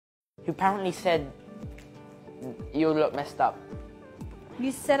apparently said you look messed up.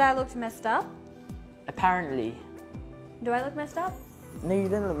 You said I looked messed up? Apparently. Do I look messed up? No, you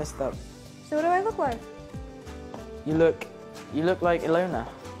don't look messed up. So what do I look like? You look like Ylona.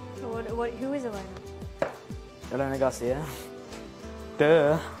 So who is Ylona? Ylona Garcia.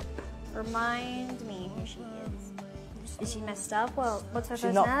 Duh. Remind me who she is. Is she messed up? Well, what's her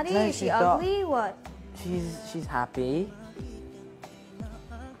She's not- personality? no, Is she she's not. ugly? What? She's happy.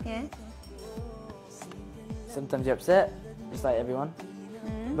 Yeah? Sometimes you're upset, just like everyone.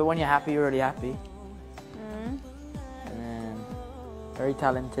 But when you're happy, you're really happy. And then very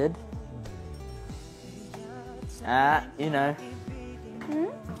talented. You know.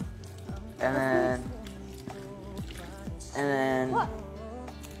 And then What?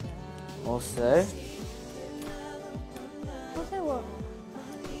 also Also what?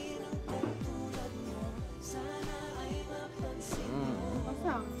 What's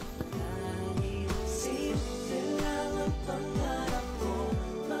wrong?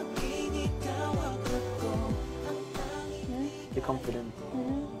 you're confident.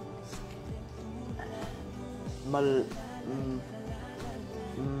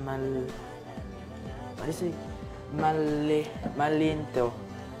 What is it? Malinto.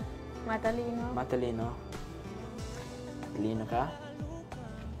 Matalino. Matalino. Matalino ka?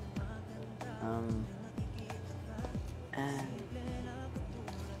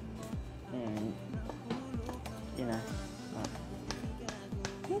 And you know,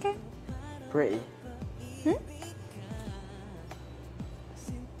 Okay. pretty.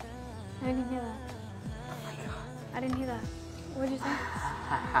 I didn't hear that. Oh my god. I didn't hear that. What did you say?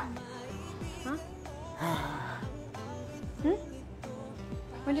 Huh?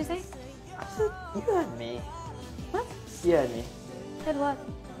 What did you say? You heard me. What? You heard me. Said what?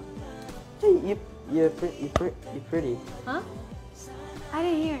 Hey, you're pretty. Huh? I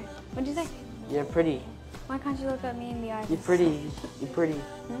didn't hear. What did you say? You're pretty. Why can't you look at me in the eyes? You're pretty. You're pretty.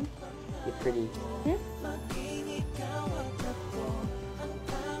 Hmm? You're pretty.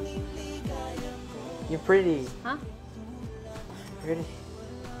 You're pretty. Huh? Pretty.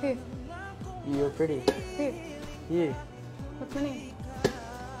 Who? You're pretty. Who? You. What's my name?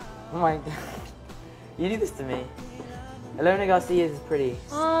 Oh my god. You do this to me. Ylona Garcia is pretty.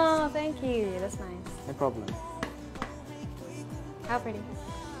 Oh, thank you. That's nice. No problem. How pretty?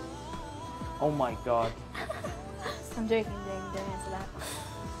 Oh my god. I'm joking. Don't answer that.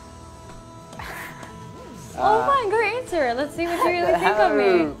 Oh, fine. Go answer it. Let's see what you really think of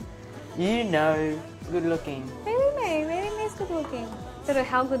me. You know, good looking. Maybe May's good looking. So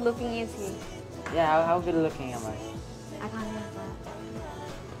how good looking is he? Yeah, how good looking am I? I can't answer that.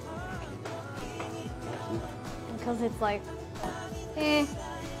 Because it's like, Jake.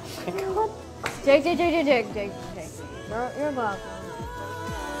 You're welcome.